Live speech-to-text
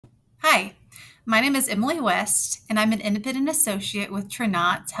Hi, my name is Emily West, and I'm an independent associate with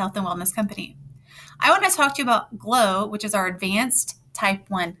Trinot Health and Wellness Company. I want to talk to you about Glow, which is our advanced type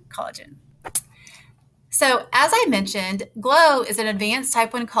 1 collagen. So, as I mentioned, Glow is an advanced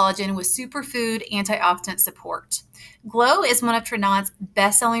type 1 collagen with superfood antioxidant support. Glow is one of Trinot's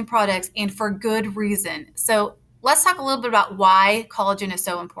best-selling products, and for good reason. So, let's talk a little bit about why collagen is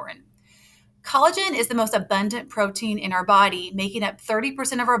so important. Collagen is the most abundant protein in our body, making up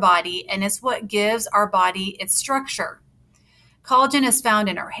 30% of our body, and it's what gives our body its structure. Collagen is found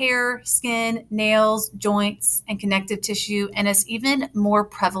in our hair, skin, nails, joints, and connective tissue, and is even more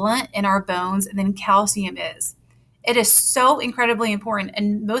prevalent in our bones than calcium is. It is so incredibly important,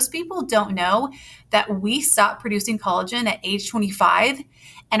 and most people don't know that we stop producing collagen at age 25,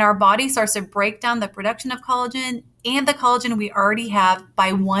 and our body starts to break down the production of collagen and the collagen we already have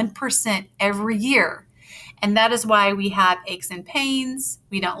by 1% every year. And that is why we have aches and pains.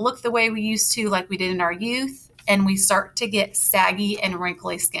 We don't look the way we used to like we did in our youth, and we start to get saggy and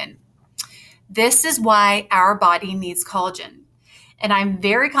wrinkly skin. This is why our body needs collagen. And I'm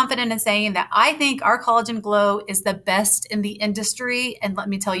very confident in saying that I think our Collagen Glow is the best in the industry, and let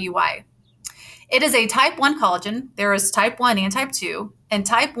me tell you why. It is a type 1 collagen. There is type 1 and type 2, and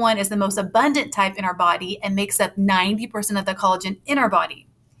type 1 is the most abundant type in our body and makes up 90% of the collagen in our body.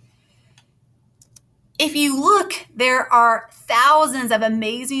 If you look, there are thousands of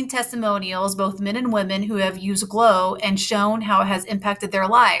amazing testimonials, both men and women, who have used Glow and shown how it has impacted their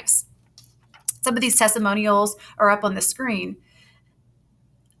lives. Some of these testimonials are up on the screen.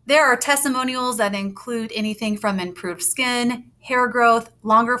 There are testimonials that include anything from improved skin, hair growth,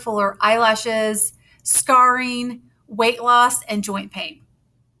 longer, fuller eyelashes, scarring, weight loss, and joint pain.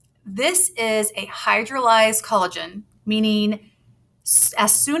 This is a hydrolyzed collagen, meaning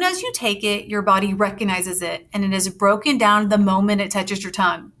as soon as you take it, your body recognizes it, and it is broken down the moment it touches your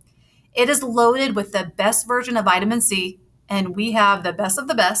tongue. It is loaded with the best version of vitamin C, and we have the best of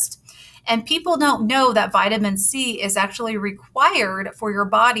the best. And people don't know that vitamin C is actually required for your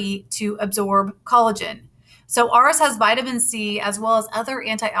body to absorb collagen. So ours has vitamin C as well as other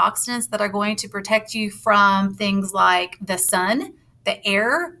antioxidants that are going to protect you from things like the sun, the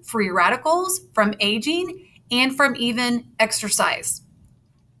air, free radicals, from aging, and from even exercise.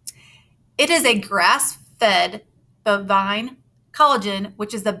 It is a grass-fed bovine collagen,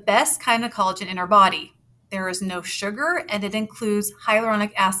 which is the best kind of collagen in our body. There is no sugar, and it includes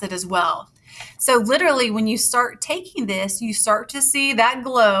hyaluronic acid as well. So literally, when you start taking this, you start to see that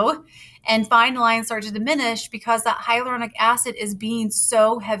glow and fine lines start to diminish because that hyaluronic acid is being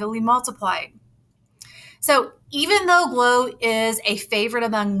so heavily multiplied. So even though Glow is a favorite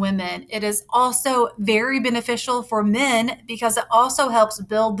among women, it is also very beneficial for men because it also helps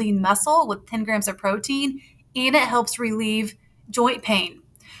build lean muscle with 10 grams of protein, and it helps relieve joint pain.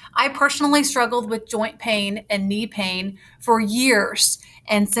 I personally struggled with joint pain and knee pain for years.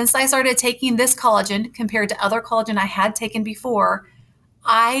 And since I started taking this collagen compared to other collagen I had taken before,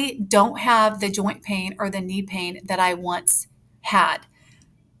 I don't have the joint pain or the knee pain that I once had.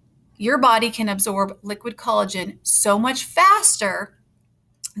 Your body can absorb liquid collagen so much faster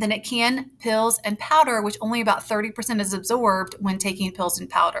than it can pills and powder, which only about 30% is absorbed when taking pills and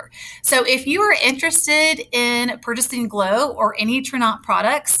powder. So if you are interested in purchasing Glow or any Trinot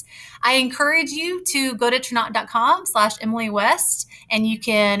products, I encourage you to go to trinot.com/EmilyWest, and you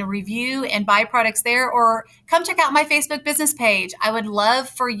can review and buy products there, or come check out my Facebook business page. I would love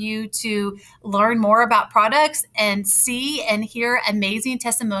for you to learn more about products and see and hear amazing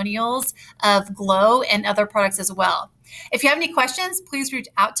testimonials of Glow and other products as well. If you have any questions, please reach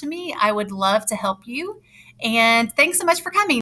out to me. I would love to help you. And thanks so much for coming.